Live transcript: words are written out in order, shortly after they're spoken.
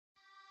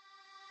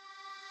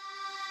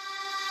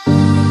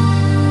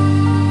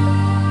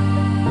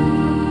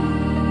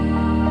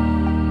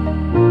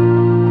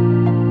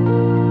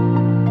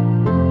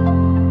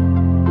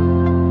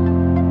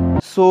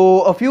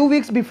So, a few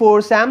weeks before,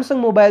 Samsung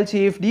mobile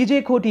chief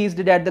DJ Ko teased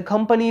that the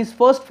company's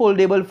first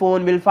foldable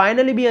phone will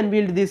finally be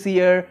unveiled this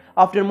year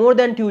after more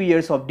than 2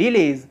 years of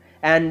delays.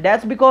 And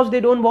that's because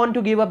they don't want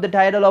to give up the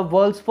title of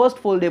world's first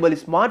foldable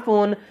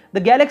smartphone. The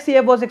Galaxy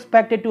F was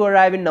expected to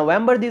arrive in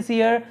November this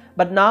year,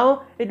 but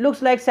now it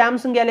looks like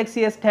Samsung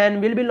Galaxy S10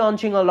 will be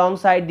launching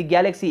alongside the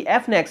Galaxy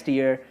F next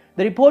year.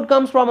 The report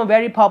comes from a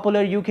very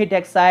popular UK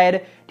tech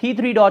site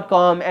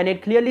T3.com, and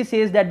it clearly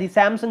says that the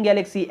Samsung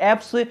Galaxy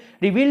F's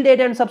reveal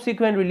date and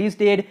subsequent release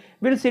date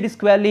will sit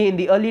squarely in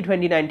the early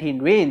 2019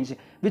 range,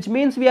 which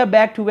means we are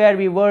back to where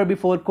we were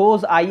before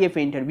Ko's IFA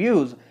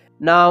interviews.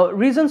 Now,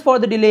 reasons for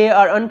the delay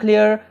are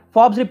unclear.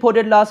 Forbes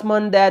reported last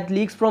month that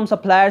leaks from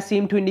suppliers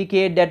seem to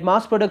indicate that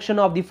mass production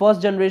of the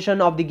first generation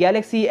of the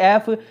Galaxy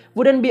F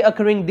wouldn't be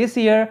occurring this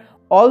year.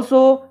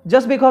 Also,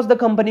 just because the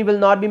company will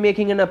not be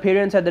making an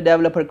appearance at the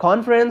developer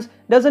conference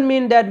doesn't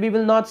mean that we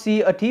will not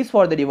see a tease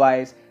for the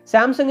device.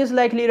 Samsung is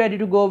likely ready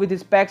to go with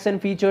its specs and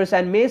features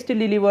and may still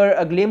deliver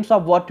a glimpse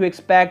of what to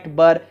expect,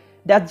 but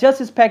that's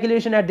just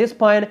speculation at this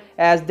point,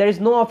 as there is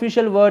no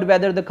official word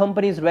whether the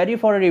company is ready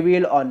for a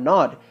reveal or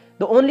not.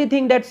 The only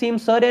thing that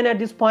seems certain at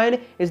this point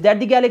is that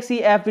the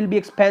Galaxy F will be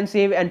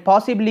expensive and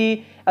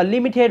possibly a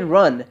limited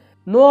run.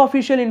 No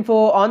official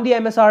info on the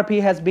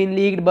MSRP has been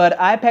leaked, but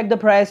I peg the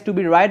price to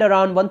be right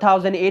around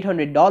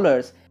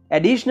 $1,800.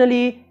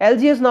 Additionally,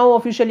 LG has now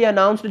officially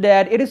announced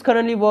that it is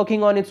currently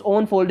working on its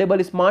own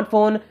foldable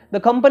smartphone. The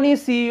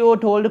company's CEO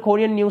told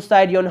Korean news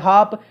site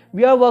Yonhap,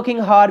 "We are working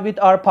hard with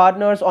our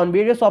partners on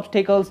various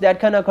obstacles that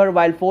can occur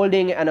while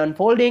folding and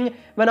unfolding."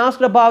 When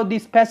asked about the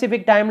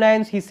specific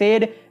timelines, he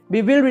said,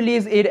 "We will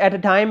release it at a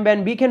time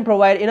when we can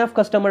provide enough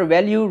customer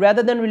value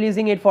rather than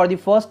releasing it for the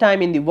first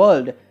time in the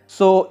world."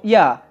 So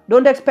yeah,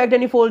 don't expect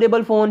any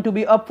foldable phone to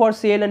be up for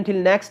sale until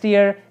next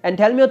year, and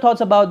tell me your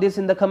thoughts about this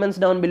in the comments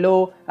down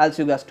below. I'll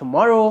see you guys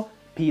tomorrow.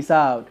 Peace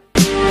out.